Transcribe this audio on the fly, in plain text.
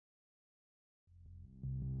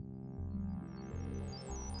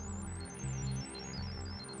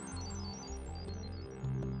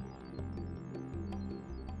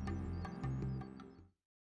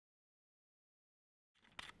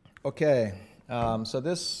Okay, so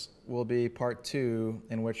this will be part 2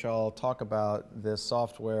 in which I'll talk about this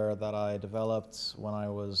software that I developed when I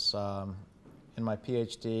was in my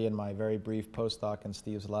PhD and my very brief postdoc in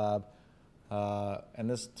Steve's lab. And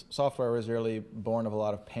this software was really born of a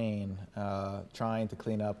lot of pain, trying to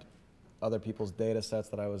clean up other people's data sets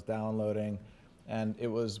that I was downloading. And it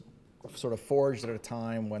was sort of forged at a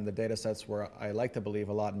time when the data sets were, I like to believe,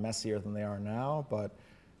 a lot messier than they are now, but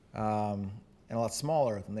and a lot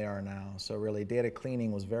smaller than they are now. So really, data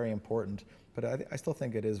cleaning was very important, but I still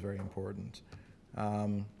think it is very important.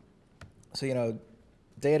 So, you know,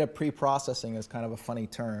 data pre-processing is kind of a funny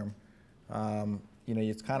term. You know,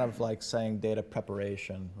 it's kind of like saying data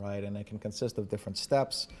preparation, right? And it can consist of different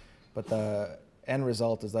steps, but the end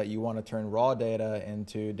result is that you want to turn raw data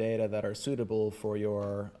into data that are suitable for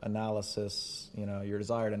your analysis, you know, your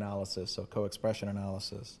desired analysis, so co-expression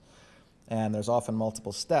analysis. And there's often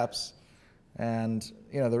multiple steps. And,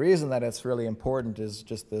 you know, the reason that it's really important is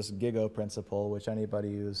just this GIGO principle, which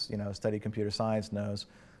anybody who's, you know, studied computer science knows.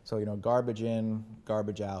 So, you know, garbage in,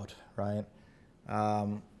 garbage out, right?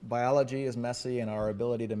 Biology is messy, and our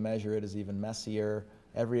ability to measure it is even messier.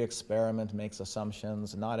 Every experiment makes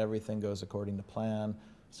assumptions. Not everything goes according to plan.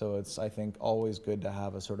 So it's, I think, always good to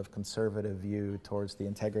have a sort of conservative view towards the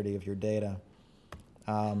integrity of your data.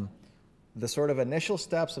 The sort of initial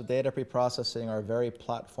steps of data preprocessing are very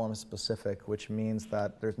platform specific, which means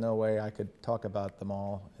that there's no way I could talk about them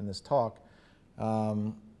all in this talk.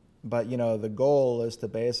 But, you know, the goal is to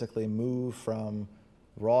basically move from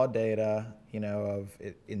raw data, you know, of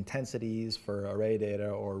intensities for array data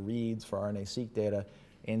or reads for RNA-seq data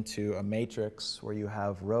into a matrix where you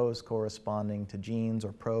have rows corresponding to genes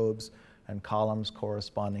or probes and columns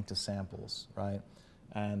corresponding to samples, right?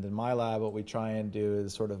 And in my lab, what we try and do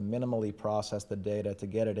is sort of minimally process the data to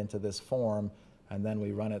get it into this form, and then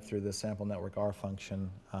we run it through the SampleNetwork R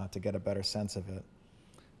function to get a better sense of it.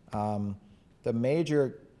 The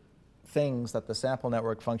major things that the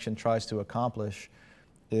SampleNetwork function tries to accomplish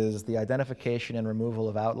is the identification and removal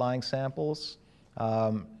of outlying samples,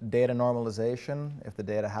 data normalization, if the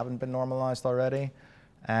data haven't been normalized already,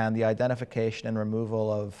 and the identification and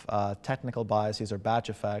removal of technical biases or batch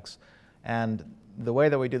effects. And the way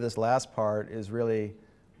that we do this last part is really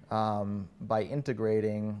by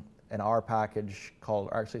integrating an R package called,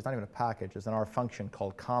 or actually it's not even a package, it's an R function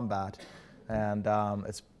called combat. And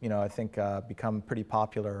it's, you know, I think become pretty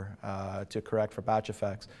popular to correct for batch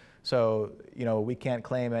effects. So, you know, we can't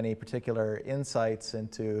claim any particular insights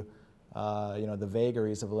into, you know, the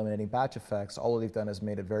vagaries of eliminating batch effects. All we've done is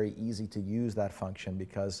made it very easy to use that function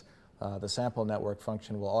because the SampleNetwork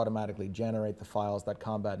function will automatically generate the files that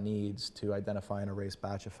combat needs to identify and erase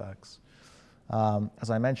batch effects. As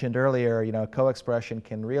I mentioned earlier, you know, co-expression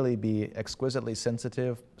can really be exquisitely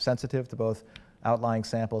sensitive to both outlying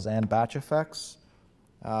samples and batch effects.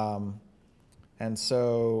 And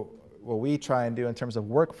so what we try and do in terms of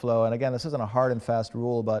workflow, and again, this isn't a hard and fast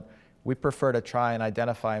rule, but we prefer to try and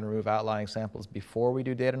identify and remove outlying samples before we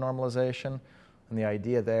do data normalization. And the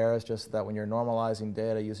idea there is just that when you're normalizing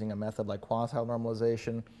data using a method like quantile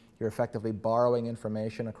normalization, you're effectively borrowing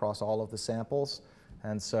information across all of the samples.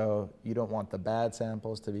 And so you don't want the bad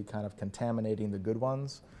samples to be kind of contaminating the good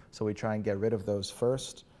ones. So we try and get rid of those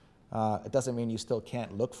first. It doesn't mean you still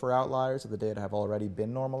can't look for outliers if the data have already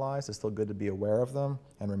been normalized. It's still good to be aware of them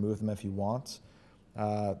and remove them if you want.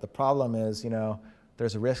 The problem is, you know,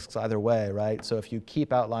 there's risks either way, right? So if you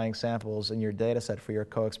keep outlying samples in your data set for your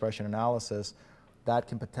co-expression analysis, that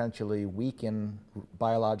can potentially weaken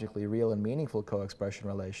biologically real and meaningful co-expression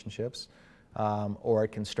relationships, or it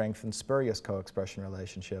can strengthen spurious co-expression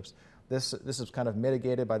relationships. This is kind of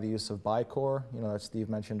mitigated by the use of BiCore, you know, that Steve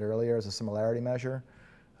mentioned earlier as a similarity measure.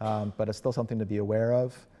 But it's still something to be aware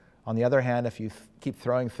of. On the other hand, if you keep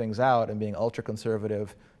throwing things out and being ultra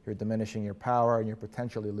conservative, you're diminishing your power and you're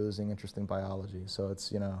potentially losing interesting biology. So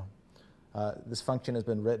it's, you know, this function has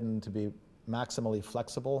been written to be maximally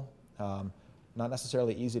flexible, not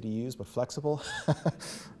necessarily easy to use, but flexible.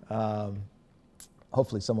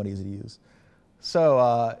 Hopefully somewhat easy to use.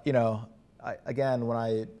 So, you know, again, when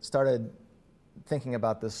I started thinking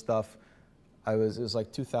about this stuff, it was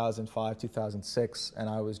like 2005, 2006, and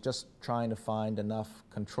I was just trying to find enough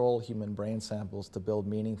control human brain samples to build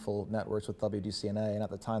meaningful networks with WDCNA, and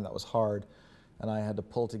at the time that was hard, and I had to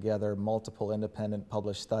pull together multiple independent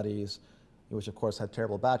published studies, which of course had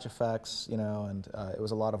terrible batch effects, you know, and it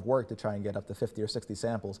was a lot of work to try and get up to 50 or 60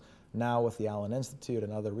 samples. Now with the Allen Institute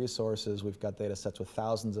and other resources, we've got data sets with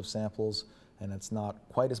thousands of samples, and it's not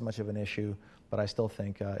quite as much of an issue, but I still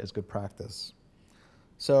think is good practice.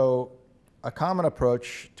 So a common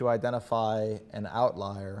approach to identify an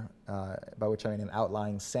outlier, by which I mean an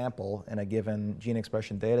outlying sample in a given gene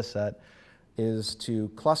expression data set, is to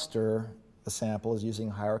cluster the samples using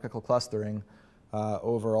hierarchical clustering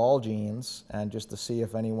over all genes and just to see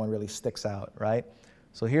if anyone really sticks out, right?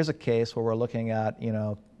 So here's a case where we're looking at,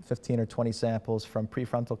 15 or 20 samples from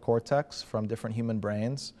prefrontal cortex from different human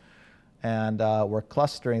brains, and we're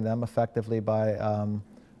clustering them effectively by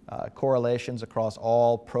correlations across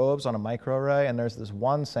all probes on a microarray, and there's this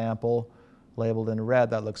one sample labeled in red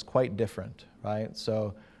that looks quite different, right?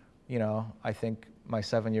 So, I think my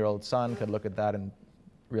 7-year-old son could look at that and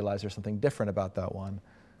realize there's something different about that one.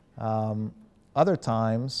 Other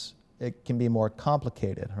times, it can be more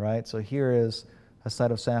complicated, right? So here is a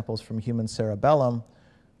set of samples from human cerebellum,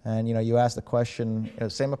 and you ask the question,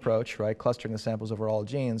 same approach, right? Clustering the samples over all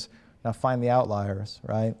genes. Now find the outliers,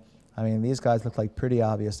 right? I mean, these guys look like pretty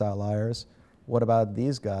obvious outliers. What about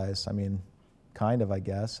these guys? I mean, kind of, I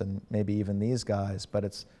guess, and maybe even these guys, but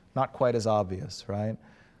it's not quite as obvious, right?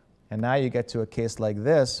 And now you get to a case like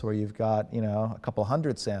this where you've got, a couple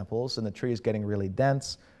hundred samples and the tree is getting really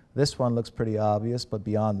dense. This one looks pretty obvious, but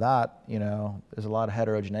beyond that, there's a lot of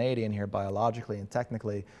heterogeneity in here biologically and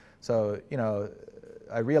technically. So,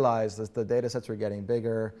 I realized as the data sets were getting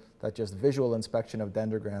bigger that just visual inspection of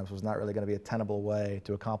dendrograms was not really going to be a tenable way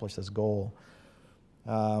to accomplish this goal.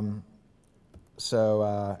 And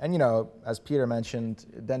as Peter mentioned,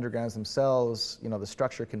 dendrograms themselves, the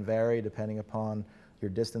structure can vary depending upon your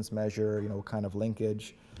distance measure, what kind of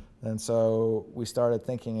linkage. And so we started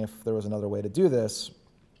thinking if there was another way to do this.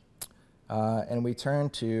 And we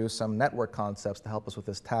turned to some network concepts to help us with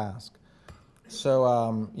this task.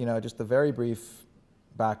 So, just a very brief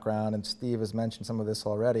background, and Steve has mentioned some of this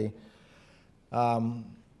already.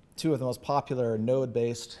 Two of the most popular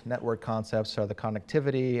node-based network concepts are the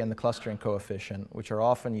connectivity and the clustering coefficient, which are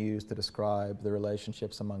often used to describe the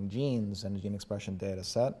relationships among genes in a gene expression data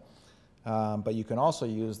set. But you can also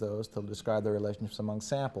use those to describe the relationships among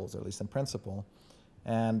samples, or at least in principle.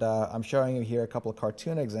 And I'm showing you here a couple of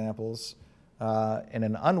cartoon examples in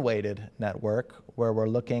an unweighted network where we're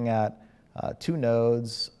looking at two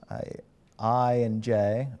nodes, I and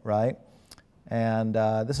J, right? And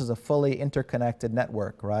this is a fully interconnected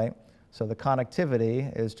network, right? So the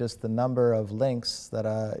connectivity is just the number of links that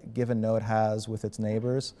a given node has with its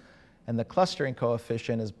neighbors. And the clustering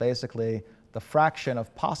coefficient is basically the fraction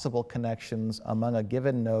of possible connections among a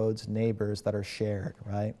given node's neighbors that are shared,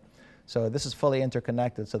 right? So this is fully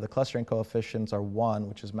interconnected, so the clustering coefficients are 1,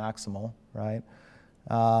 which is maximal, right?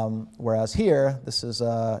 Whereas here, this is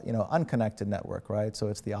a unconnected network, right? So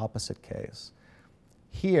it's the opposite case.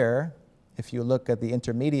 Here, if you look at the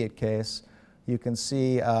intermediate case, you can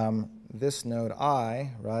see this node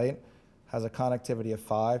I, right, has a connectivity of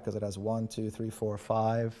 5 because it has 1, 2, 3, 4,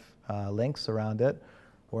 5 links around it,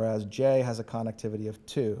 whereas J has a connectivity of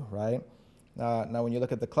 2, right? Now, when you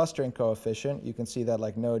look at the clustering coefficient, you can see that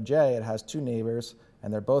like node J, it has 2 neighbors,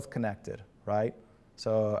 and they're both connected, right?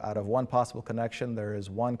 So out of one possible connection, there is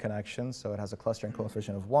 1 connection, so it has a clustering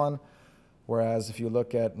coefficient of 1. Whereas if you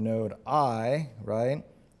look at node I, right,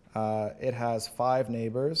 it has 5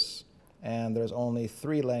 neighbors, and there's only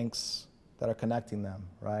 3 links that are connecting them,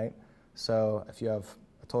 right? So if you have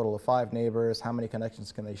a total of 5 neighbors, how many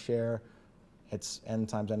connections can they share? It's n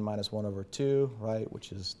times n minus 1 over 2, right,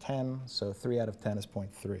 which is 10. So 3 out of 10 is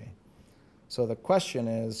 0.3. So the question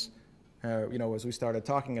is, as we started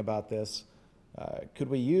talking about this, could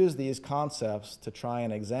we use these concepts to try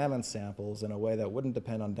and examine samples in a way that wouldn't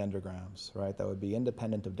depend on dendrograms, right? That would be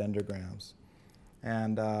independent of dendrograms.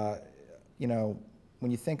 And,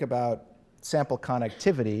 when you think about sample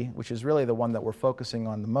connectivity, which is really the one that we're focusing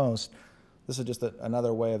on the most, this is just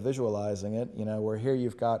another way of visualizing it, where here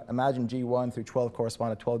you've got, imagine G1 through 12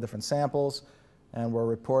 correspond to 12 different samples, and we're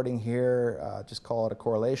reporting here, just call it a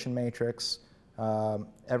correlation matrix,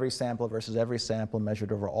 every sample versus every sample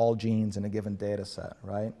measured over all genes in a given data set,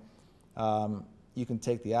 right? You can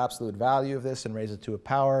take the absolute value of this and raise it to a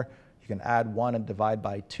power. You can add 1 and divide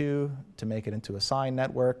by 2 to make it into a sign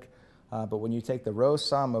network. But when you take the row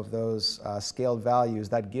sum of those scaled values,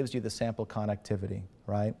 that gives you the sample connectivity,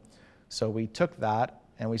 right? So we took that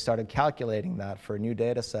and we started calculating that for new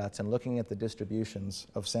data sets and looking at the distributions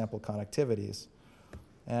of sample connectivities.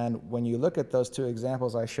 And when you look at those 2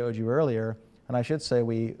 examples I showed you earlier, and I should say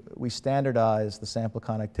we standardize the sample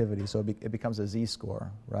connectivity, so it becomes a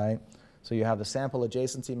z-score, right? So you have the sample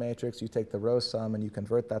adjacency matrix, you take the row sum, and you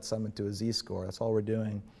convert that sum into a z-score. That's all we're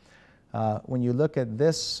doing. When you look at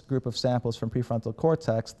this group of samples from prefrontal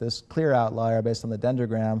cortex, this clear outlier based on the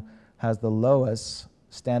dendrogram has the lowest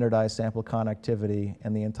standardized sample connectivity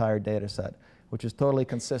in the entire data set, which is totally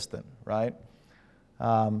consistent, right?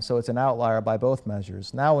 So it's an outlier by both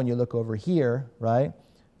measures. Now when you look over here, right,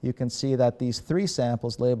 you can see that these 3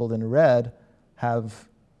 samples labeled in red have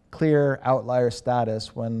clear outlier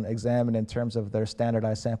status when examined in terms of their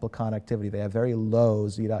standardized sample connectivity. They have very low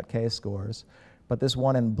z.k scores. But this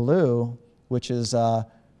one in blue, which is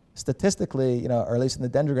statistically, or at least in the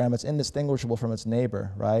dendrogram, it's indistinguishable from its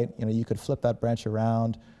neighbor, right? You could flip that branch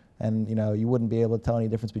around and, you wouldn't be able to tell any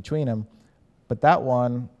difference between them. But that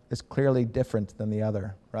one is clearly different than the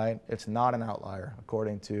other, right? It's not an outlier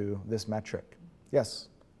according to this metric. Yes?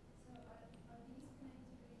 So are these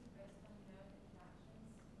connectivities based on known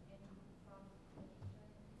interactions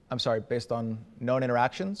in I'm sorry, based on known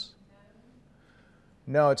interactions?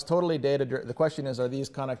 No, it's totally data-driven. The question is, are these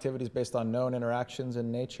connectivities based on known interactions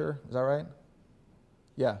in nature? Is that right?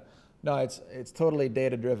 Yeah. No, it's totally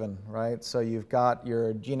data-driven, right? So you've got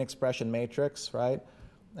your gene expression matrix, right?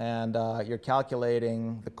 And you're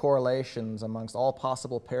calculating the correlations amongst all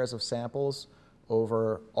possible pairs of samples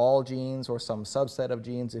over all genes or some subset of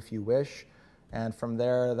genes if you wish. And from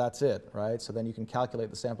there, that's it, right? So then you can calculate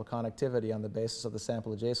the sample connectivity on the basis of the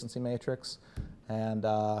sample adjacency matrix and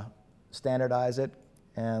standardize it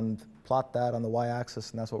and plot that on the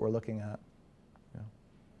y-axis, and that's what we're looking at. Yeah.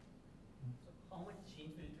 So how much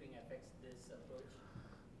gene filtering affects this approach?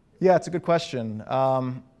 Yeah, it's a good question.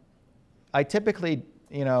 I typically,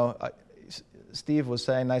 Steve was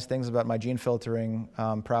saying nice things about my gene filtering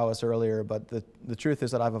prowess earlier, but the truth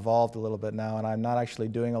is that I've evolved a little bit now, and I'm not actually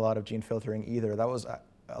doing a lot of gene filtering either. That was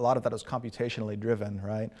a lot of that was computationally driven,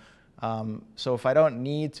 right? So if I don't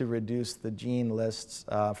need to reduce the gene lists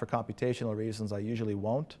for computational reasons, I usually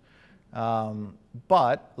won't.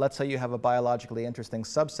 But let's say you have a biologically interesting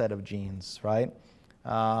subset of genes, right?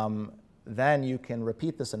 Then you can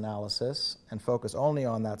repeat this analysis and focus only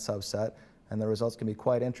on that subset, and the results can be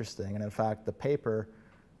quite interesting. And in fact, the paper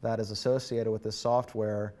that is associated with this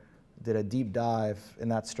software did a deep dive in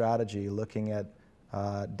that strategy, looking at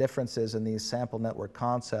differences in these sample network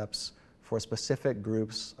concepts for specific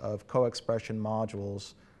groups of co-expression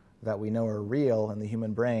modules that we know are real in the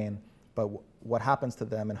human brain, but what happens to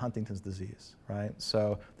them in Huntington's disease, right?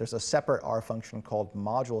 So there's a separate R function called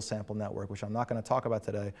module sample network, which I'm not going to talk about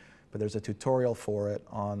today, but there's a tutorial for it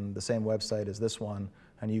on the same website as this one,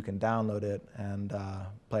 and you can download it and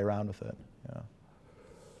play around with it. Yeah.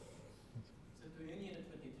 So do you need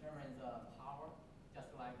to determine the power, just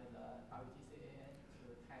like the WTCAA,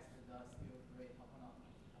 to test the skill rate of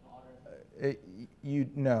others?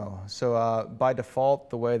 No. So by default,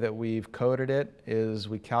 the way that we've coded it is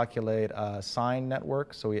we calculate a sign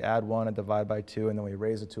network. So we add 1 and divide by 2, and then we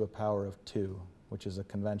raise it to a power of 2, which is a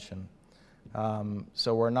convention.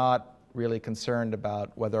 So we're not really concerned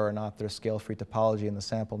about whether or not there's scale-free topology in the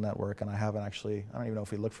sample network, and I don't even know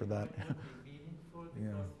if we looked for that. It would be meaningful because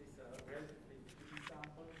Yeah. these are relatively few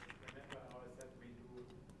samples. Remember how I said we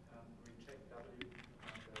check W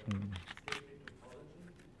on the scale-free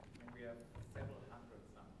topology, and we have several hundred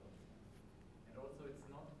samples. And also it's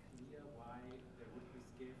not clear why there would be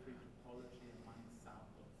scale-free topology among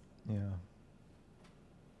samples. Yeah.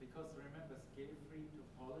 Because remember, scale-free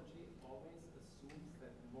topology always assumes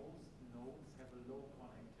that most nodes have a low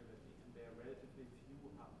connectivity and there are relatively few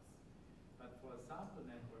hubs. But for a sample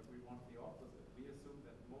network, we want the opposite. We assume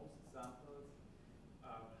that most samples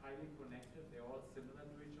are highly connected, they're all similar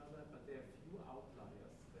to each other, but there are few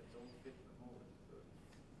outliers that don't fit the mold. So it's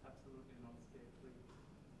absolutely not scale-free.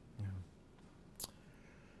 Yeah.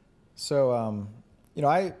 So,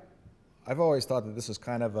 I've always thought that this is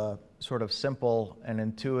kind of a sort of simple and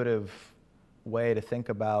intuitive way to think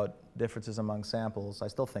about differences among samples. I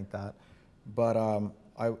still think that, but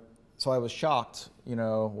I was shocked,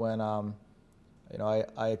 when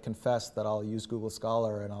I confessed that I'll use Google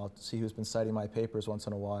Scholar and I'll see who's been citing my papers once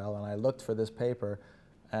in a while, and I looked for this paper,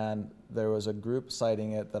 and there was a group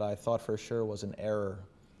citing it that I thought for sure was an error,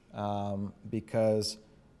 because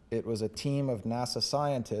it was a team of NASA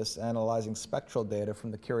scientists analyzing spectral data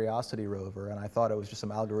from the Curiosity rover, and I thought it was just some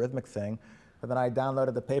algorithmic thing. But then I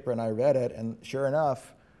downloaded the paper and I read it, and sure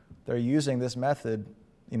enough, they're using this method,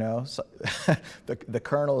 so the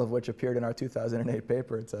kernel of which appeared in our 2008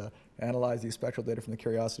 paper to analyze these spectral data from the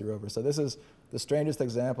Curiosity rover. So this is the strangest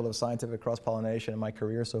example of scientific cross-pollination in my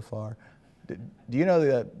career so far. Do you know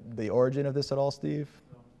the origin of this at all, Steve?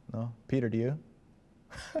 No? Peter, do you?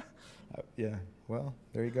 Yeah. Well,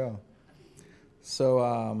 there you go.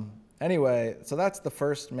 So anyway, so that's the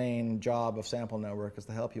first main job of sample network, is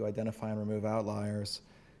to help you identify and remove outliers.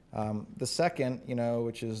 The second,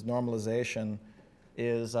 which is normalization,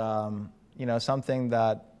 is something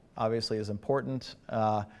that obviously is important.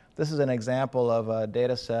 This is an example of a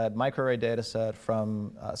data set, microarray data set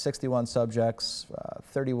from 61 subjects,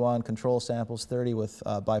 31 control samples, 30 with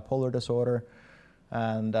bipolar disorder.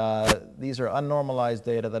 And these are unnormalized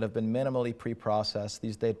data that have been minimally pre-processed.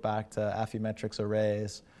 These date back to Affymetrix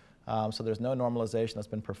arrays. So there's no normalization that's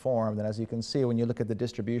been performed. And as you can see, when you look at the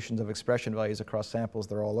distributions of expression values across samples,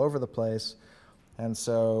 they're all over the place. And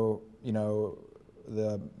so, you know,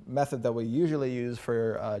 the method that we usually use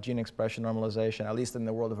for gene expression normalization, at least in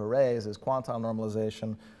the world of arrays, is quantile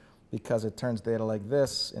normalization, because it turns data like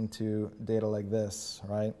this into data like this,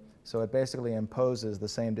 right? So it basically imposes the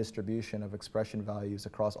same distribution of expression values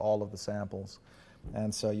across all of the samples.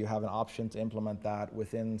 And so you have an option to implement that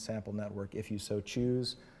within SampleNetwork if you so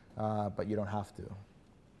choose, but you don't have to.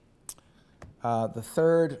 The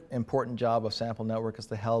third important job of SampleNetwork is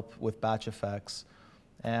to help with batch effects.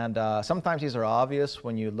 And sometimes these are obvious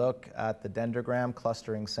when you look at the dendrogram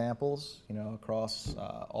clustering samples, you know, across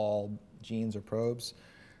all genes or probes.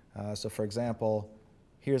 So for example,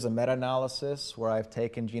 here's a meta-analysis where I've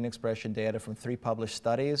taken gene expression data from 3 published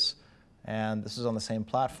studies, and this is on the same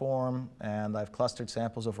platform, and I've clustered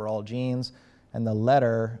samples over all genes, and the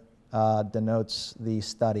letter denotes the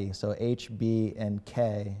study. So H, B, and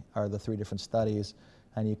K are the 3 different studies,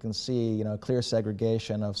 and you can see, you know, clear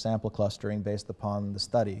segregation of sample clustering based upon the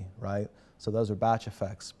study, right? So those are batch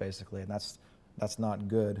effects, basically, and that's not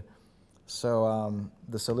good. So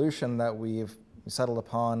the solution that we've settled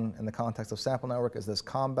upon in the context of SampleNetwork is this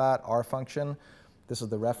combat R function. This is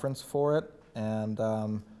the reference for it, and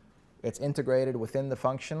it's integrated within the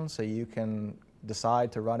function, so you can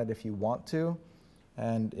decide to run it if you want to.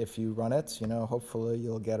 And if you run it, you know, hopefully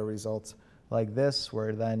you'll get a result like this,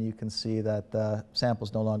 where then you can see that the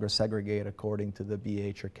samples no longer segregate according to the B,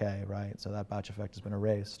 H, or K, right? So that batch effect has been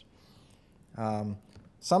erased.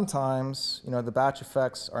 Sometimes, you know, the batch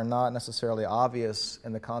effects are not necessarily obvious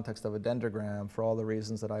in the context of a dendrogram for all the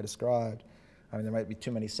reasons that I described. I mean, there might be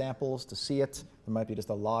too many samples to see it. There might be just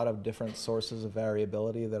a lot of different sources of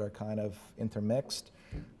variability that are kind of intermixed.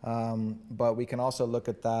 But we can also look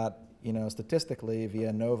at that, you know, statistically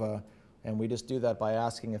via ANOVA, and we just do that by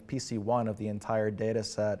asking if PC1 of the entire data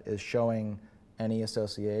set is showing any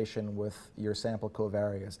association with your sample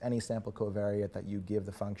covariates, any sample covariate that you give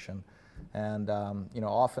the function. And you know,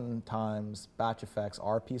 oftentimes batch effects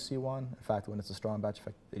are PC1. In fact, when it's a strong batch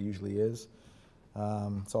effect, it usually is.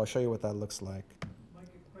 So I'll show you what that looks like. Mike,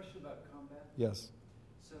 a question about combat. Yes.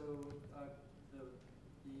 So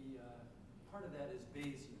part of that is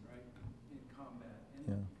Bayesian, right, in combat. And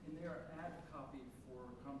Yeah. in their ad copy for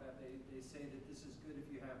combat, they say that this is good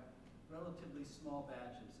if you have relatively small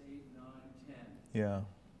batches, 8, 9, 10. Yeah.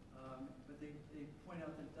 But they point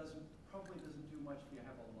out that it probably doesn't do much if you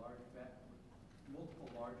have a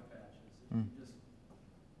multiple large batches. If you just,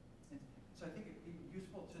 so I think it'd be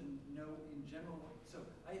useful to know in general. So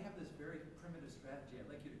I have this very primitive strategy.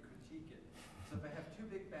 I'd like you to critique it. So if I have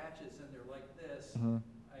 2 big batches and they're like this,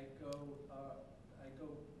 I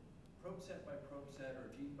go probe set by probe set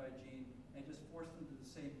or gene by gene and just force them to the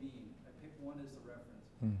same mean. I pick one as the reference.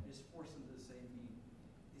 I just force them to the same mean.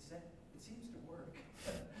 It seems to work,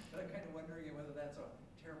 but I'm kind of wondering whether that's a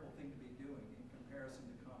terrible thing to be doing in comparison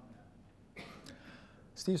to combat.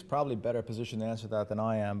 Steve's probably better positioned to answer that than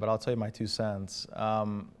I am, but I'll tell you my 2 cents.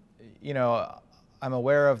 You know, I'm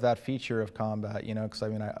aware of that feature of combat, you know, because I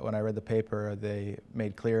mean, when I read the paper, they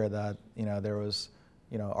made clear that, you know, there was,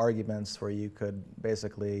 you know, arguments where you could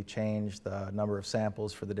basically change the number of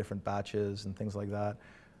samples for the different batches and things like that.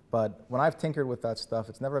 But when I've tinkered with that stuff,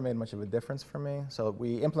 it's never made much of a difference for me. So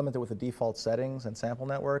we implement it with the default settings in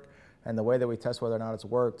SampleNetwork, and the way that we test whether or not it's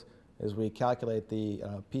worked is we calculate the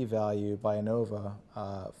p-value by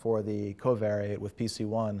ANOVA for the covariate with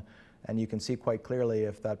PC1, and you can see quite clearly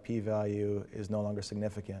if that p-value is no longer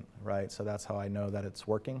significant, right? So that's how I know that it's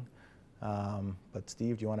working. But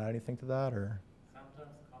Steve, do you want to add anything to that, or?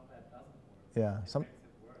 Sometimes combat doesn't work. Yeah, It makes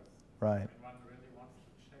it worse. Right. When one really wants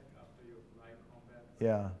to check after you apply combat.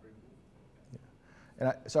 Yeah.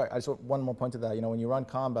 And sorry, I just want one more point to that. You know, when you run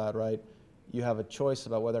combat, right, you have a choice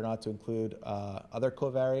about whether or not to include other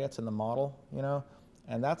covariates in the model, you know,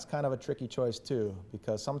 and that's kind of a tricky choice too,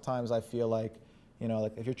 because sometimes I feel like, you know,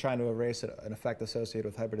 like if you're trying to erase an effect associated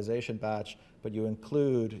with hybridization batch, but you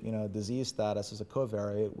include, you know, disease status as a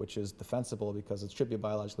covariate, which is defensible because it should be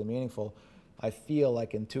biologically meaningful, I feel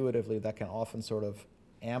like intuitively that can often sort of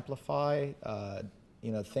amplify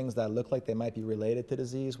you know, things that look like they might be related to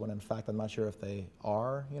disease when in fact I'm not sure if they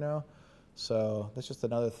are, you know. So that's just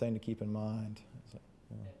another thing to keep in mind. So,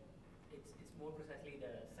 yeah. It's more precisely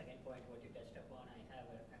the second point what you touched upon. I have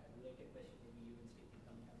a related question maybe you and Steve can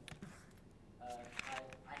comment on.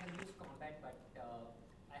 I have used combat, but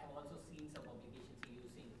I have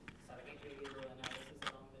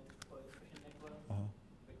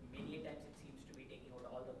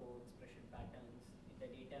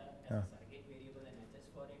as a surrogate variable and adjust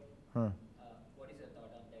for it. Huh. What is your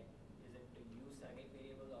thought on that? Is it to use surrogate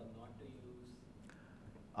variable or not to use?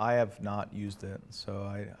 I have not used it, so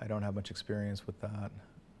I don't have much experience with that.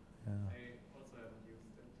 Yeah. I also haven't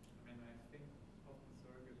used it. I mean, I think often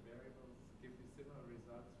surrogate variables give you similar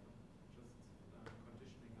results from just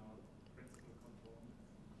conditioning out principal components.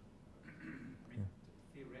 I mean,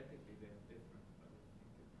 theoretically they're different, but I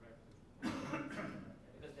think in practice.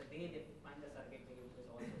 Because the way they find the surrogate variable is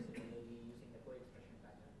also similarly using the co-expression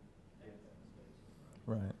pattern.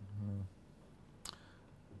 Right.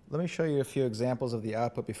 Let me show you a few examples of the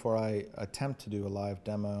output before I attempt to do a live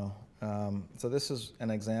demo. So this is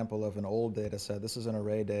an example of an old data set. This is an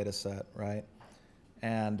array data set, right?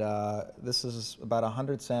 And this is about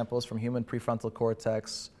 100 samples from human prefrontal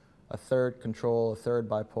cortex, a third control, a third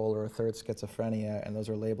bipolar, a third schizophrenia, and those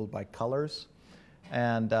are labeled by colors.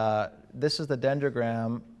 And this is the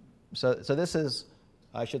dendrogram. So this is,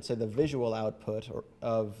 I should say, the visual output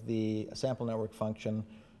of the sample network function,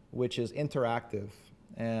 which is interactive.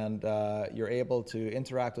 And you're able to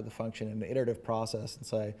interact with the function in an iterative process and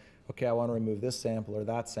say, okay, I want to remove this sample or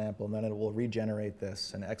that sample, and then it will regenerate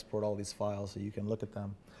this and export all these files so you can look at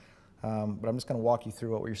them. But I'm just going to walk you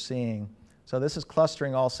through what we're seeing. So this is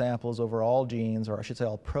clustering all samples over all genes, or I should say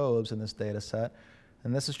all probes in this data set.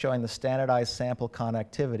 And this is showing the standardized sample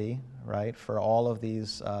connectivity, right, for all of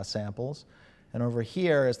these samples. And over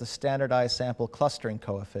here is the standardized sample clustering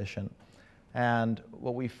coefficient. And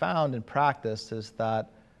what we found in practice is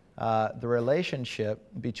that the relationship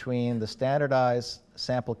between the standardized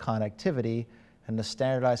sample connectivity and the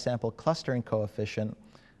standardized sample clustering coefficient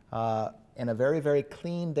in a very, very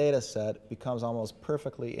clean data set becomes almost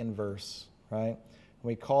perfectly inverse, right? And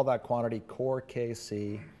we call that quantity core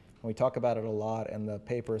KC, and we talk about it a lot in the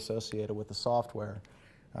paper associated with the software.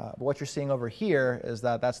 But what you're seeing over here is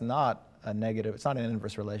that that's not a negative, it's not an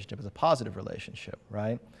inverse relationship, it's a positive relationship,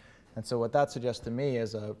 right? And so what that suggests to me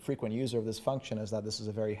as a frequent user of this function is that this is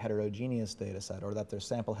a very heterogeneous data set, or that there's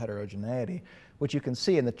sample heterogeneity, which you can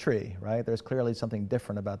see in the tree, right? There's clearly something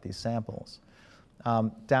different about these samples.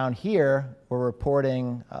 Down here, we're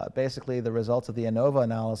reporting basically the results of the ANOVA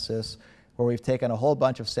analysis, where we've taken a whole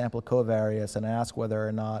bunch of sample covariates and asked whether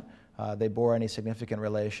or not they bore any significant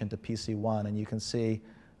relation to PC1. And you can see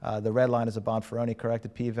the red line is a Bonferroni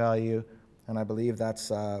corrected p-value. And I believe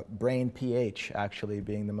that's brain pH actually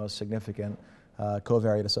being the most significant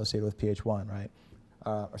covariate associated with pH1, right?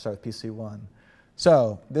 Or sorry, with PC1.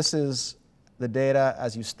 So this is the data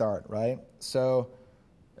as you start, right? So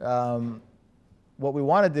what we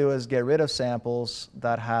want to do is get rid of samples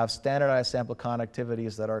that have standardized sample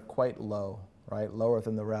connectivities that are quite low, right? Lower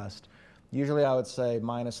than the rest. Usually I would say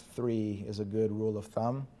 -3 is a good rule of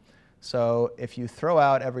thumb. So if you throw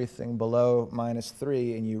out everything below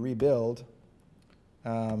 -3 and you rebuild,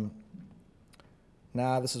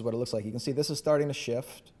 now this is what it looks like. You can see this is starting to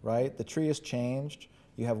shift, right? The tree has changed.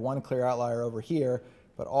 You have one clear outlier over here,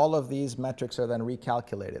 but all of these metrics are then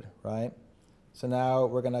recalculated, right? So now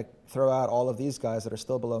we're going to throw out all of these guys that are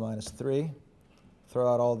still below -3, throw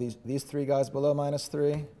out all these 3 guys below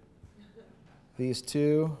 -3, these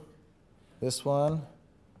 2, this one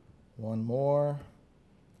more,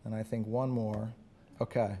 and I think one more.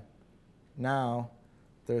 Okay. Now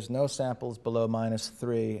there's no samples below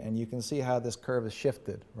 -3, and you can see how this curve is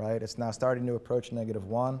shifted, right? It's now starting to approach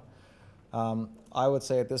 -1. I would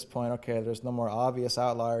say at this point, okay, there's no more obvious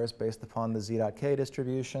outliers based upon the z.k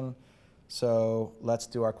distribution, so let's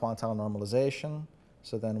do our quantile normalization.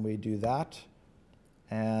 So then we do that,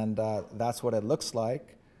 and that's what it looks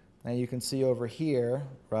like. And you can see over here,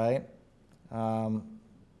 right,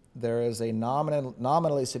 there is a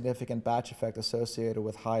nominally significant batch effect associated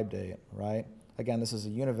with Hyde date, right? Again, this is a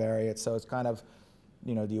univariate, so it's kind of,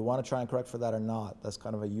 you know, do you want to try and correct for that or not? That's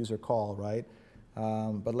kind of a user call, right?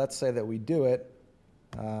 But let's say that we do it.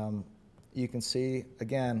 You can see,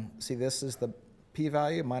 again, see this is the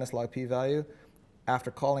p-value, minus log p-value.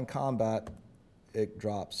 After calling combat, it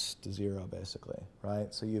drops to 0, basically,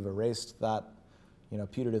 right? So you've erased that, you know,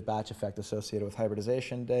 putative batch effect associated with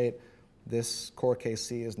hybridization date. This core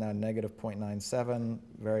KC is now -0.97,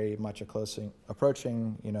 very much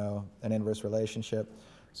approaching, you know, an inverse relationship.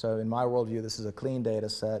 So in my worldview, this is a clean data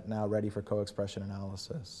set now ready for co-expression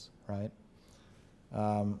analysis, right?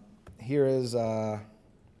 Here is,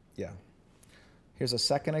 here's a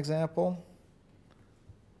second example.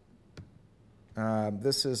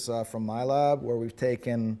 This is from my lab, where we've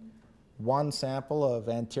taken one sample of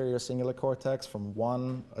anterior cingulate cortex from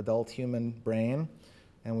one adult human brain,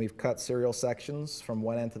 and we've cut serial sections from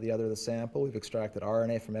one end to the other of the sample. We've extracted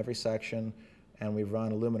RNA from every section, and we've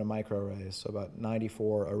run Illumina microarrays, so about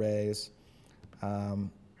 94 arrays.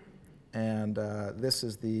 And this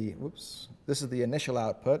is the, whoops, this is the initial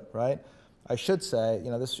output, right? I should say,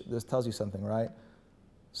 this tells you something, right?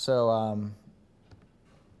 So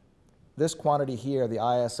this quantity here, the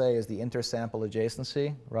ISA, is the intersample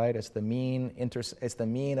adjacency, right? It's the mean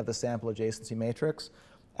of the sample adjacency matrix.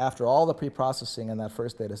 After all the pre-processing in that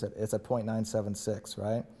first data set, it's at 0.976,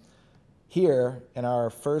 right? Here, in our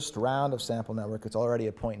first round of sample network, it's already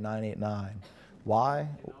at 0.989. Why? Now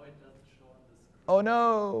it doesn't show on the screen. Oh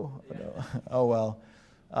no! Yeah. Oh, no. Oh well.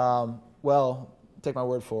 Well, take my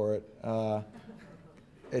word for it.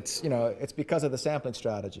 It's because of the sampling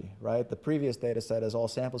strategy, right? The previous data set is all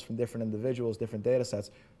samples from different individuals, different data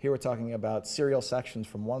sets. Here we're talking about serial sections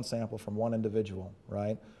from one sample from one individual,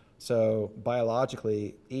 right? So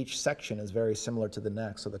biologically, each section is very similar to the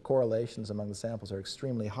next, so the correlations among the samples are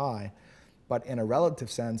extremely high. But in a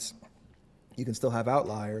relative sense, you can still have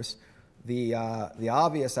outliers. The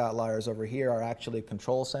obvious outliers over here are actually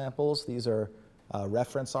control samples. These are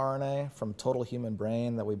reference RNA from total human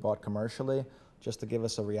brain that we bought commercially, just to give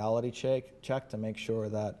us a reality check to make sure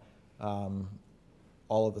that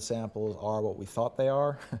all of the samples are what we thought they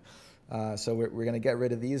are. So we're going to get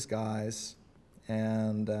rid of these guys.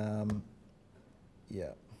 And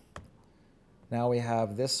yeah. Now we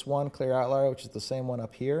have this one clear outlier, which is the same one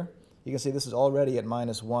up here. You can see this is already at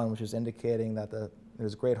 -1, which is indicating that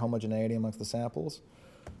there's great homogeneity amongst the samples.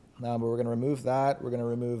 But we're going to remove that. We're going to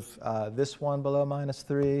remove this one below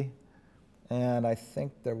 -3. And I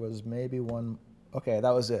think there was maybe one. OK, that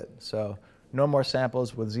was it. So no more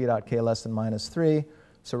samples with z.k less than -3.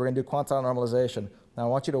 So we're going to do quantile normalization. Now I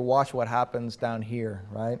want you to watch what happens down here,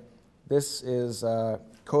 right? This is a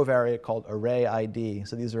covariate called array ID.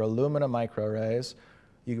 So these are Illumina microarrays.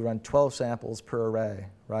 You can run 12 samples per array,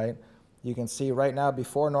 right? You can see right now,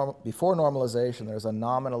 before normalization, there's a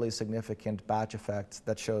nominally significant batch effect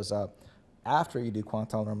that shows up. After you do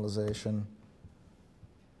quantile normalization,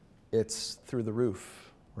 it's through the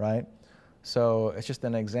roof, right? So it's just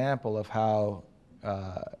an example of how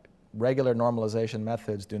regular normalization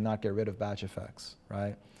methods do not get rid of batch effects,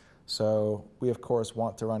 right? So we, of course,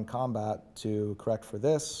 want to run combat to correct for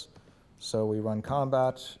this. So we run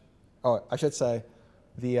combat. Oh, I should say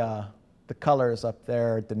the colors up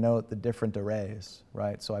there denote the different arrays,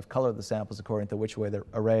 right? So I've colored the samples according to which way the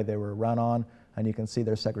array they were run on, and you can see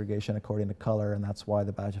their segregation according to color, and that's why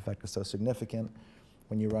the batch effect is so significant.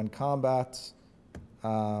 When you run combat,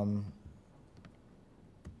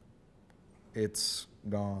 it's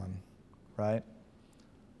gone, right?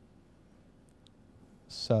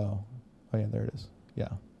 So, oh yeah, there it is. Yeah.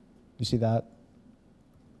 You see that?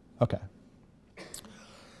 OK.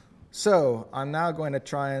 So I'm now going to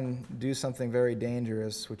try and do something very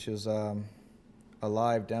dangerous, which is a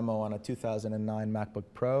live demo on a 2009 MacBook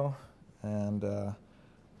Pro. And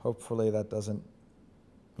hopefully that doesn't,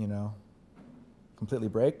 completely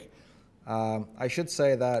break. I should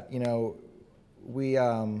say that, we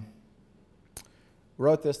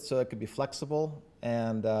wrote this so it could be flexible,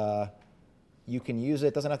 and you can use it.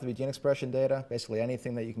 It doesn't have to be gene expression data, basically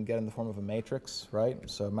anything that you can get in the form of a matrix, right?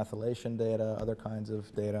 So methylation data, other kinds of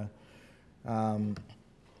data.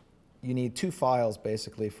 You need 2 files,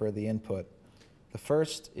 basically, for the input. The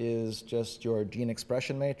first is just your gene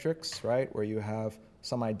expression matrix, right, where you have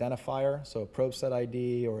some identifier, so a probe set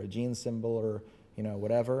ID or a gene symbol or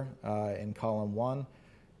whatever in column 1,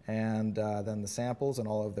 and then the samples and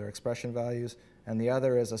all of their expression values. And the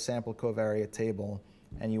other is a sample covariate table.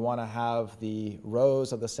 And you want to have the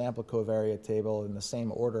rows of the sample covariate table in the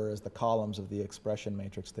same order as the columns of the expression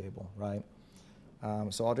matrix table, right?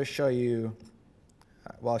 So I'll just show you,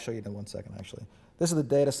 well, I'll show you in 1 second, actually. This is the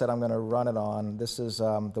data set I'm going to run it on. This is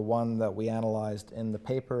the one that we analyzed in the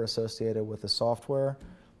paper associated with the software.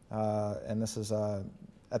 And this is,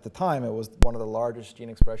 at the time, it was one of the largest gene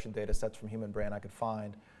expression data sets from human brain I could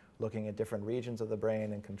find, looking at different regions of the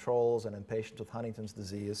brain and controls and in patients with Huntington's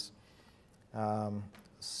disease.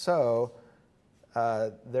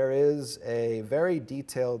 There is a very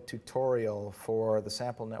detailed tutorial for the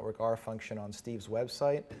SampleNetwork R function on Steve's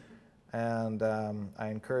website, and I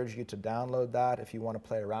encourage you to download that. If you want to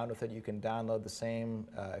play around with it, you can download the same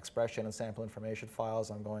expression and sample information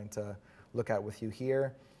files I'm going to look at with you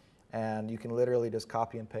here, and you can literally just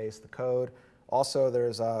copy and paste the code. Also,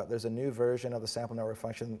 there's a new version of the SampleNetwork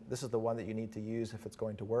function. This is the one that you need to use if it's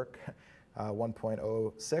going to work,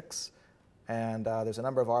 1.06. And there's a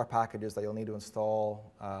number of R packages that you'll need to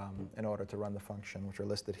install in order to run the function, which are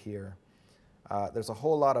listed here. There's a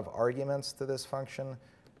whole lot of arguments to this function,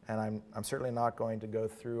 and I'm certainly not going to go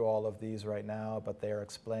through all of these right now, but they are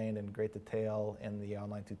explained in great detail in the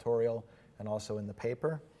online tutorial and also in the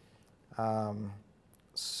paper.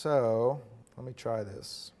 So let me try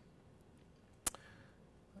this.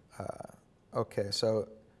 Okay, so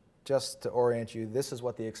just to orient you, this is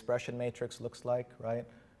what the expression matrix looks like, right?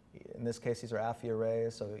 In this case, these are AFI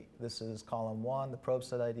arrays. So this is column 1, the probe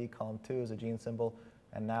set ID. Column 2 is a gene symbol.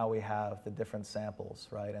 And now we have the different samples,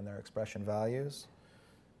 right, and their expression values.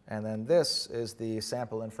 And then this is the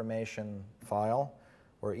sample information file,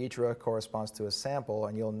 where each row corresponds to a sample.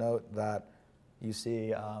 And you'll note that you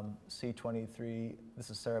see C23, this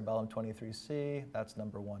is cerebellum 23C, that's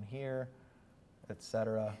number 1 here, et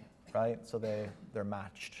cetera, right? So they're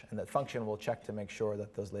matched. And the function will check to make sure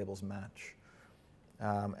that those labels match.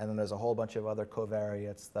 And then there's a whole bunch of other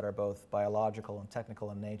covariates that are both biological and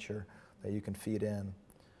technical in nature that you can feed in.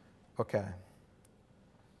 Okay.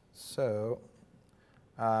 So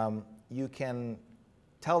you can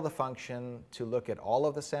tell the function to look at all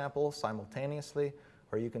of the samples simultaneously,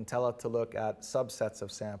 or you can tell it to look at subsets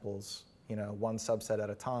of samples, one subset at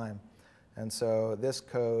a time. And so this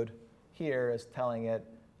code here is telling it,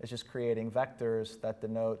 it's just creating vectors that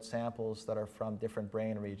denote samples that are from different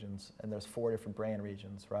brain regions. And there's 4 different brain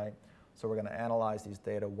regions, right? So we're going to analyze these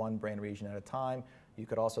data one brain region at a time. You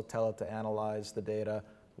could also tell it to analyze the data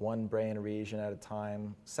one brain region at a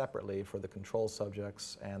time separately for the control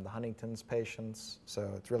subjects and the Huntington's patients.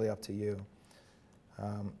 So it's really up to you.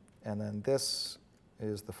 And then this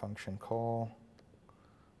is the function call.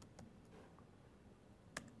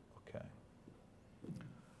 Okay.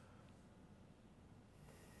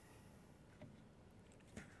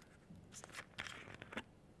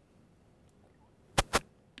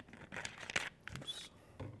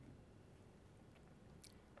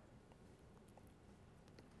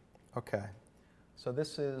 Okay, so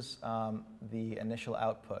this is the initial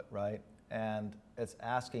output, right? And it's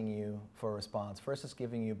asking you for a response. First, it's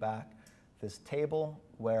giving you back this table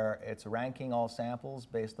where it's ranking all samples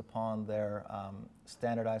based upon their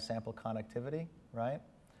standardized sample connectivity, right?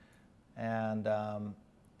 And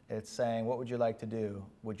it's saying, what would you like to do?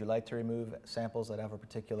 Would you like to remove samples that have a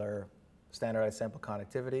particular standardized sample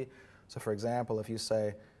connectivity? So for example, if you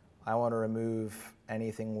say, I want to remove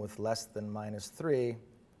anything with less than -3,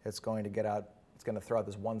 it's going to get out, it's going to throw out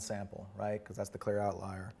this one sample, right? Because that's the clear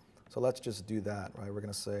outlier. So let's just do that, right? We're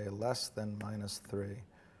going to say less than -3.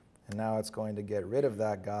 And now it's going to get rid of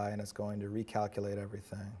that guy, and it's going to recalculate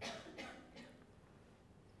everything.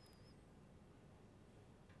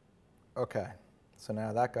 Okay, so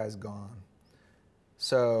now that guy's gone.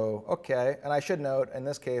 So, okay, and I should note, in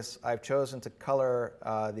this case, I've chosen to color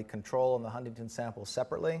the control and the Huntington sample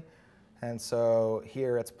separately. And so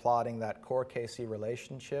here it's plotting that core KC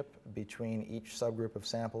relationship between each subgroup of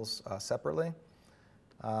samples separately.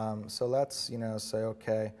 So let's say,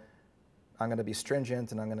 okay, I'm going to be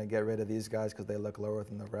stringent and I'm going to get rid of these guys because they look lower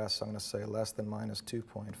than the rest. So I'm going to say less than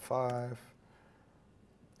 -2.5.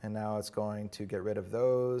 And now it's going to get rid of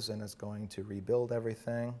those and it's going to rebuild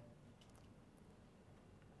everything.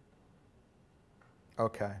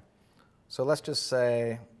 Okay, so let's just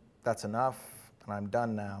say that's enough. And I'm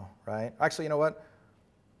done now, right? Actually, you know what?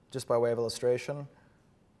 Just by way of illustration,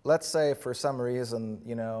 let's say for some reason,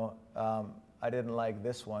 I didn't like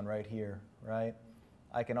this one right here, right?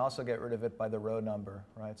 I can also get rid of it by the row number,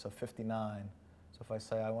 right? So 59. So if I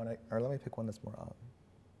say I want to, or let me pick one that's more odd.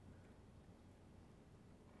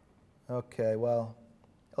 Okay, well,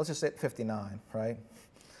 let's just say 59, right?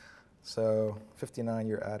 So 59,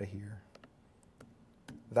 you're out of here.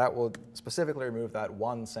 That will specifically remove that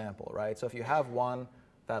one sample, right? So if you have one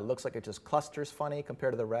that looks like it just clusters funny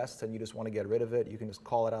compared to the rest and you just want to get rid of it, you can just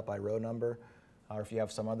call it out by row number. Or if you have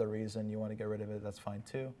some other reason you want to get rid of it, that's fine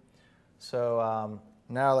too. So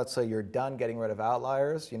now let's say you're done getting rid of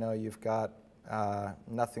outliers. You've got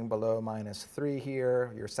nothing below -3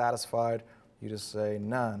 here. You're satisfied. You just say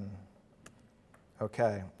none.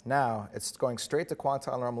 Okay, now it's going straight to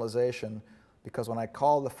quantile normalization, because when I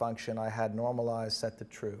call the function, I had normalize set to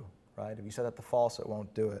true, right? If you set that to false, it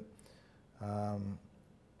won't do it.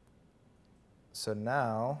 So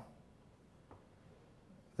now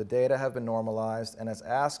the data have been normalized, and it's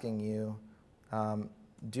asking you,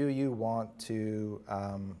 do you want to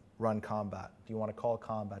run combat? Do you want to call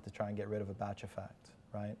combat to try and get rid of a batch effect,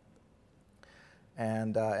 right?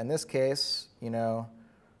 And in this case,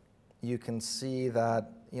 you can see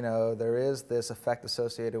that there is this effect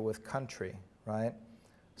associated with country, right?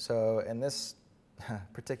 So in this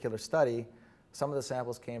particular study, some of the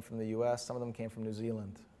samples came from the US, some of them came from New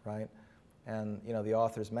Zealand, right? And the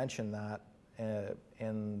authors mentioned that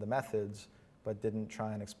in the methods, but didn't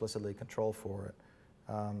try and explicitly control for it.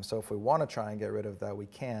 So if we want to try and get rid of that, we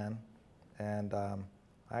can. And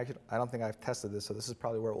I don't think I've tested this, so this is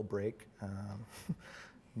probably where it will break.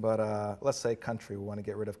 But let's say country, we want to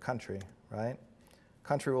get rid of country, right?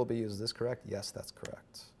 Country will be used, is this correct? Yes, that's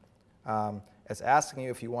correct. It's asking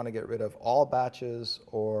you if you want to get rid of all batches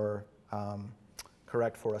or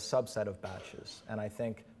correct for a subset of batches. And I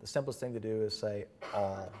think the simplest thing to do is say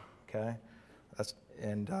all, okay?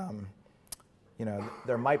 You know,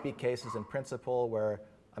 there might be cases in principle where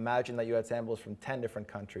imagine that you had samples from 10 different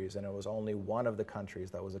countries and it was only one of the countries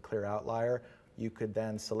that was a clear outlier. You could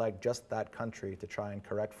then select just that country to try and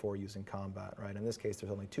correct for using combat, right? In this case,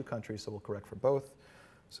 there's only 2 countries, so we'll correct for both.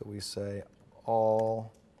 So we say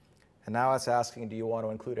all. And now it's asking, do you want to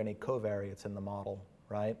include any covariates in the model,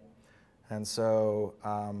 right? And so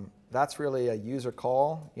that's really a user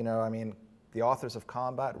call. You know, I mean, the authors of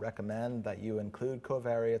Combat recommend that you include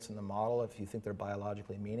covariates in the model if you think they're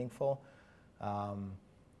biologically meaningful.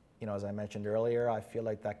 You know, as I mentioned earlier, I feel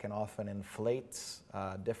like that can often inflate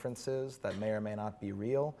differences that may or may not be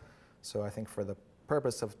real. So I think for the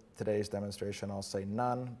purpose of today's demonstration, I'll say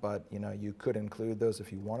none, but you know, you could include those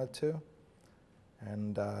if you wanted to.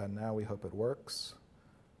 And now we hope it works.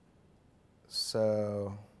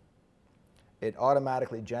 So it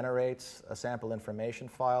automatically generates a sample information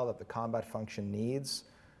file that the combat function needs,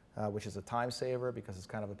 which is a time saver because it's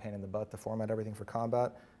kind of a pain in the butt to format everything for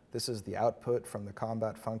combat. This is the output from the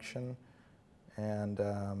combat function. And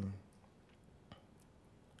let's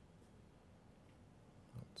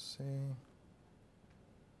see.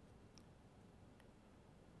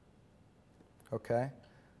 Okay.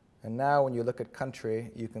 And now when you look at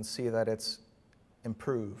country, you can see that it's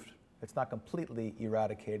improved. It's not completely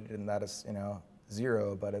eradicated in that it's, you know,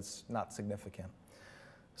 0, but it's not significant.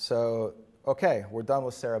 So, okay, we're done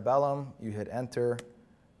with cerebellum. You hit enter,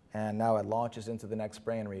 and now it launches into the next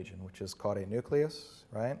brain region, which is caudate nucleus,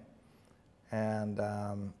 right? And,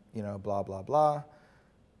 you know, blah, blah, blah.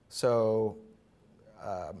 So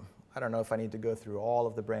I don't know if I need to go through all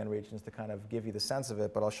of the brain regions to kind of give you the sense of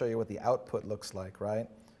it, but I'll show you what the output looks like, right?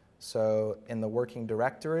 So in the working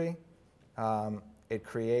directory, it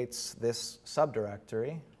creates this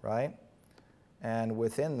subdirectory, right? And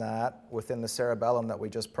within that, within the cerebellum that we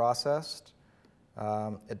just processed,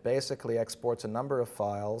 it basically exports a number of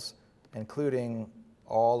files, including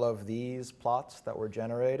all of these plots that were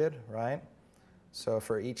generated, right? So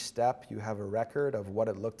for each step, you have a record of what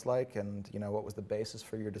it looked like and, you know, what was the basis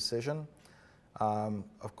for your decision.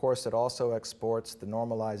 Of course, it also exports the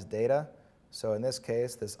normalized data. So in this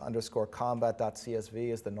case, this _combat.csv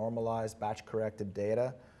is the normalized batch-corrected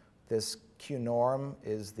data. This qnorm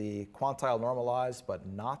is the quantile normalized but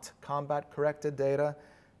not combat-corrected data.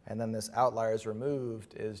 And then this outliers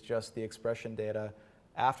removed is just the expression data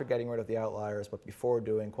after getting rid of the outliers, but before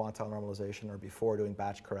doing quantile normalization or before doing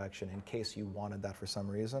batch correction in case you wanted that for some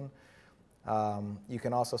reason. You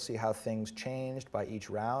can also see how things changed by each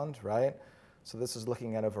round, right? So this is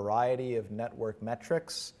looking at a variety of network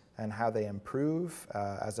metrics and how they improve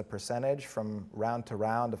as a percentage from round to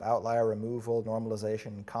round of outlier removal, normalization,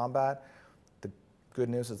 and combat. The good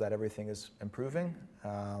news is that everything is improving.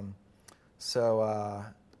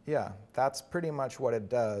 Yeah, that's pretty much what it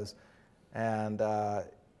does. And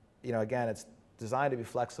you know, again, it's designed to be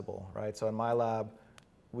flexible, right? So in my lab,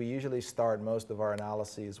 we usually start most of our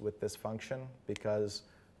analyses with this function because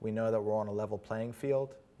we know that we're on a level playing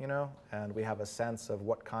field, you know, and we have a sense of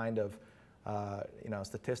what kind of you know,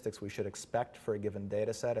 statistics we should expect for a given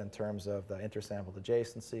data set in terms of the intersampled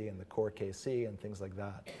adjacency and the core KC and things like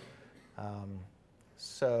that.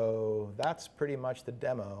 So that's pretty much the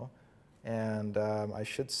demo. And I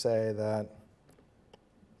should say that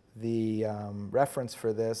the reference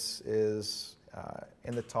for this is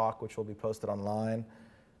in the talk, which will be posted online.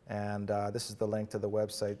 And this is the link to the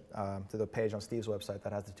website, to the page on Steve's website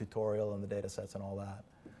that has the tutorial and the data sets and all that.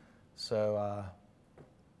 So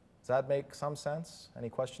does that make some sense? Any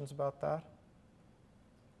questions about that?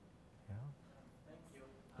 Yeah? Thank you.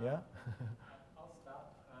 Yeah? I'll start.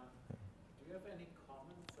 Do you have any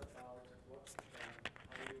comments about what,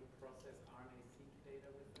 how you process RNA-seq data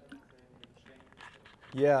with them? Say you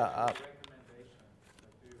change Yeah. recommendations.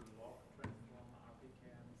 Like, do you log transform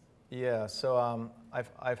RPCams? Yeah, so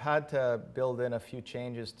I've had to build in a few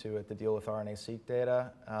changes to it to deal with RNA-seq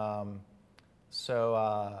data.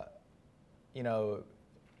 You know,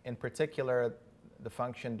 in particular, the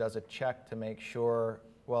function does a check to make sure,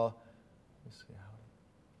 well, let me see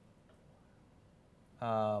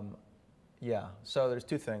how. Yeah, so there's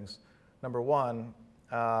 2 things. Number one,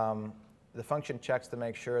 the function checks to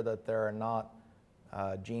make sure that there are not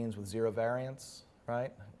genes with 0 variants,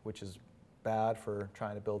 right, which is bad for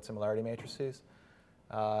trying to build similarity matrices.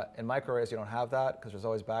 In microarrays, you don't have that because there's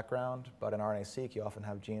always background, but in RNA-seq, you often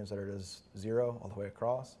have genes that are just 0 all the way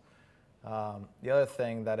across. The other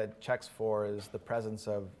thing that it checks for is the presence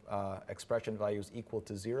of expression values equal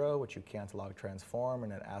to 0, which you can't log transform,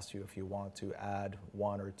 and it asks you if you want to add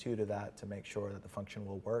 1 or 2 to that to make sure that the function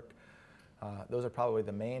will work. Those are probably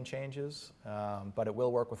the main changes, but it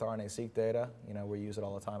will work with RNA-seq data. You know, we use it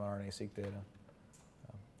all the time on RNA-seq data.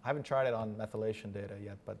 I haven't tried it on methylation data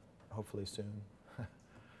yet, but hopefully soon. With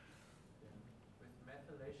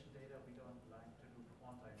methylation data, we don't like to do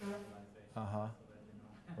quantization. Uh-huh. So that, you know,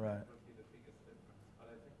 Right. that would be the biggest difference. But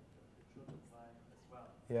I think it should apply as well.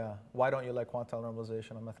 Yeah. Why don't you like quantile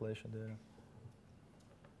normalization on methylation data?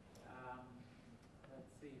 Let's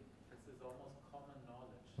see. This is almost common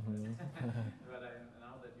knowledge. Mhm. But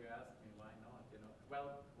now that you ask me, why not? You know,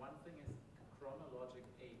 well, one thing is chronologic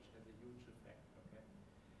age has a huge effect. Okay,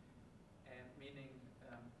 and meaning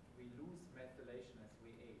we lose methylation as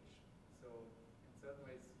we age. So in certain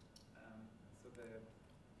ways,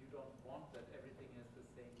 you don't want that everything has the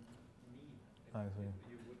same mean. I see.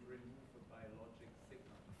 You would remove a biologic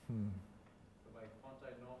signal. So by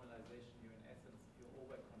quantile normalization, you in essence you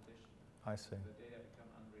over-condition. I see. The data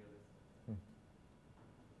become unrealistic.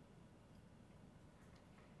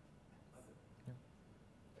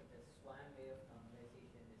 But the SWAN way of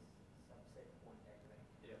normalization is subset quantile, right?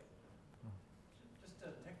 Yes. Just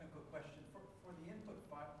a technical question. For the input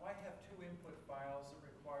file, why have 2 input files that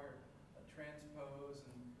require a transpose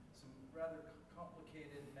and some rather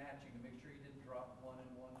complicated matching to make sure you didn't drop one in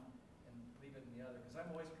one and leave it in the other? Because I'm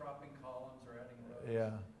always dropping columns or adding rows.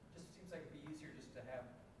 Yeah. Just seems like it'd be easier just to have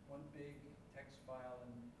one big text file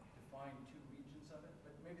and define 2 regions of it.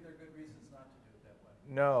 But maybe there are good reasons not to do it that way.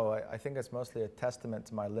 No, I think it's mostly a testament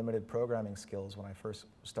to my limited programming skills when I first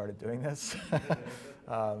started doing this.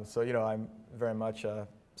 So, you know, I'm very much a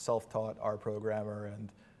self-taught R programmer, and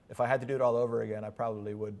if I had to do it all over again, I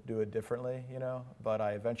probably would do it differently, you know, but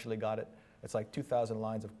I eventually got it. It's like 2,000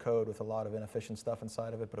 lines of code with a lot of inefficient stuff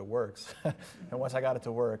inside of it, but it works. And once I got it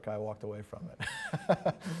to work, I walked away from it.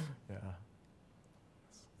 Yeah.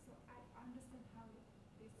 So I understand how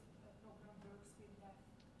this program works with the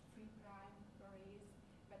 3' arrays,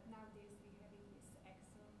 but nowadays we're having these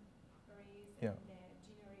exon arrays Yeah. and the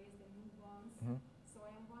gene arrays, the new ones. Mhm. So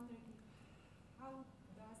I'm wondering how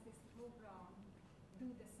does this program do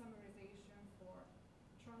the summarization for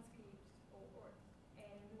transcripts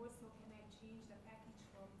and also can I change the package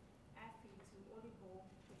from FE to oligo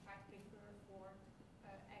if I prefer for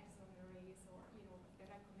exon arrays or, you know, the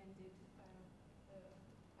recommended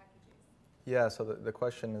packages? Yeah, so the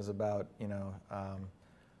question is about, you know,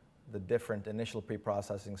 the different initial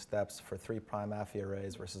pre-processing steps for 3' AFI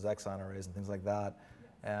arrays versus exon arrays and things like that.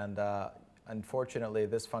 And unfortunately,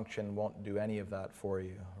 this function won't do any of that for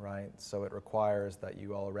you, right? So it requires that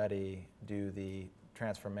you already do the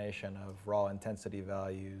transformation of raw intensity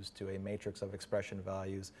values to a matrix of expression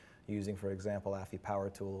values using, for example, AFI power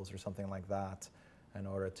tools or something like that in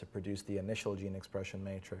order to produce the initial gene expression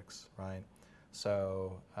matrix, right?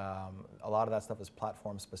 So a lot of that stuff is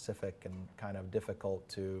platform specific and kind of difficult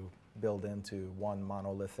to build into one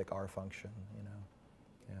monolithic R function, you know.